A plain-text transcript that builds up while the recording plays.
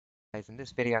Guys, in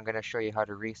this video I'm going to show you how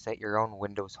to reset your own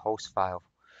Windows host file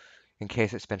in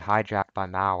case it's been hijacked by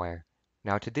malware.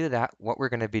 Now to do that, what we're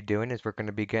going to be doing is we're going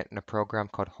to be getting a program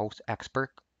called HostsXpert,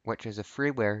 which is a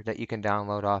freeware that you can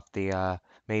download off the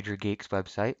Major Geeks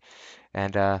website.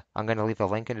 And I'm going to leave a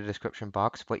link in the description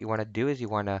box. What you want to do is you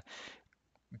want to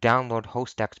download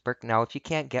HostXpert. Now, if you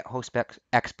can't get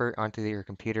HostXpert onto your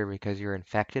computer because you're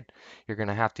infected, you're going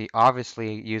to have to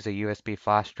obviously use a USB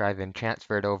flash drive and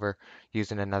transfer it over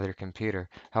using another computer.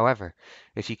 However,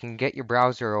 if you can get your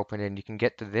browser open and you can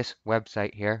get to this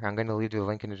website here, I'm going to leave the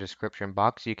link in the description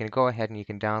box. You can go ahead and you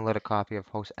can download a copy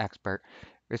of HostXpert.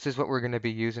 This is what we're going to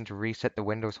be using to reset the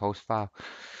Windows host file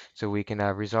so we can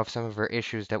resolve some of our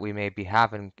issues that we may be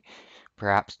having.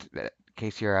 Perhaps in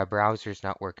case your browser is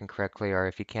not working correctly, or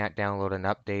if you can't download an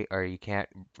update, or you can't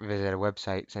visit a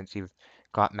website since you've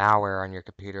got malware on your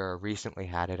computer or recently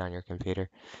had it on your computer.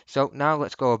 So now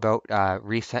let's go about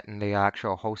resetting the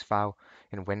actual host file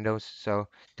in Windows. So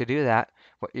to do that,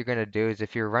 what you're going to do is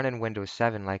if you're running Windows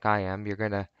 7 like I am, you're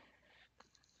going to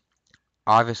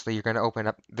open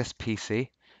up this PC,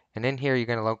 and in here you're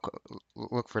going to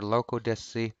look for local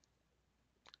disk C.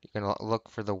 You're going to look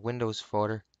for the Windows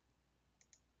folder.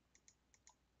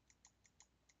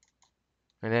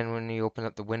 And then when you open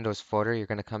up the Windows folder, you're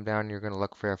going to come down and you're going to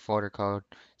look for a folder called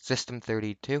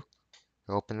System32.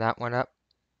 Open that one up.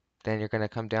 Then you're going to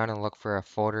come down and look for a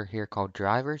folder here called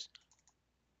Drivers.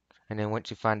 And then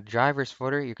once you find the Drivers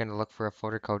folder, you're going to look for a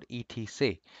folder called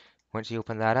ETC. Once you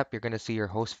open that up, you're going to see your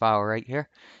host file right here.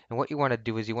 And what you want to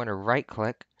do is you want to right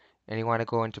click and you want to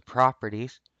go into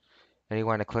Properties and you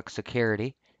want to click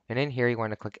Security. And in here, you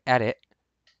want to click Edit.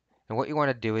 And what you want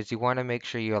to do is you want to make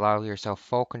sure you allow yourself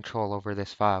full control over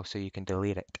this file so you can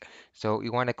delete it. So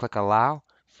you want to click Allow,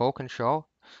 Full Control,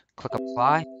 click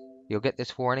Apply. You'll get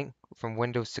this warning from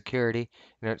Windows Security,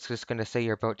 and it's just going to say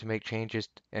you're about to make changes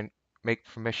and make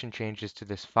permission changes to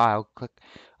this file. Click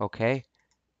OK.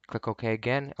 Click OK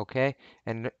again, OK.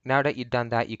 And now that you've done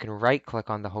that, you can right click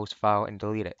on the host file and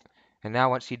delete it. And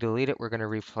now once you delete it, we're going to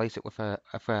replace it with a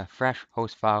fresh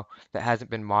host file that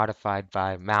hasn't been modified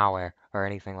by malware or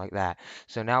anything like that.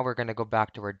 So now we're going to go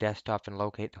back to our desktop and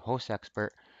locate the host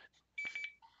expert.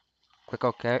 Click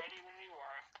OK.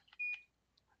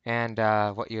 And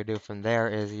what you do from there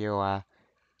is you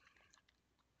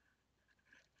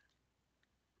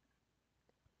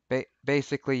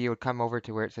basically you would come over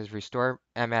to where it says restore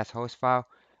MS host file,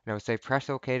 and it would say press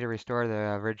OK to restore the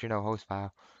original host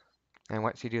file. And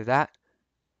once you do that,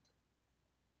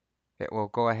 it will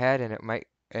go ahead and it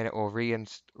will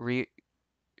reinstall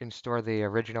the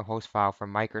original host file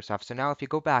from Microsoft. So now if you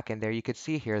go back in there, you can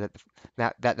see here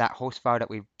that that host file that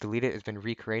we deleted has been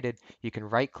recreated. You can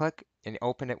right click and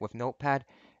open it with Notepad,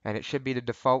 and it should be the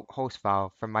default host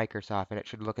file from Microsoft, and it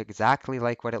should look exactly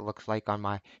like what it looks like on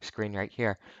my screen right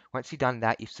here. Once you've done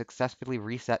that, you've successfully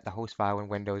reset the host file in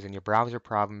Windows, and your browser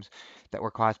problems that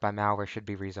were caused by malware should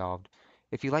be resolved.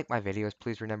 If you like my videos,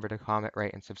 please remember to comment,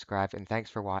 rate, and subscribe, and thanks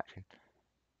for watching.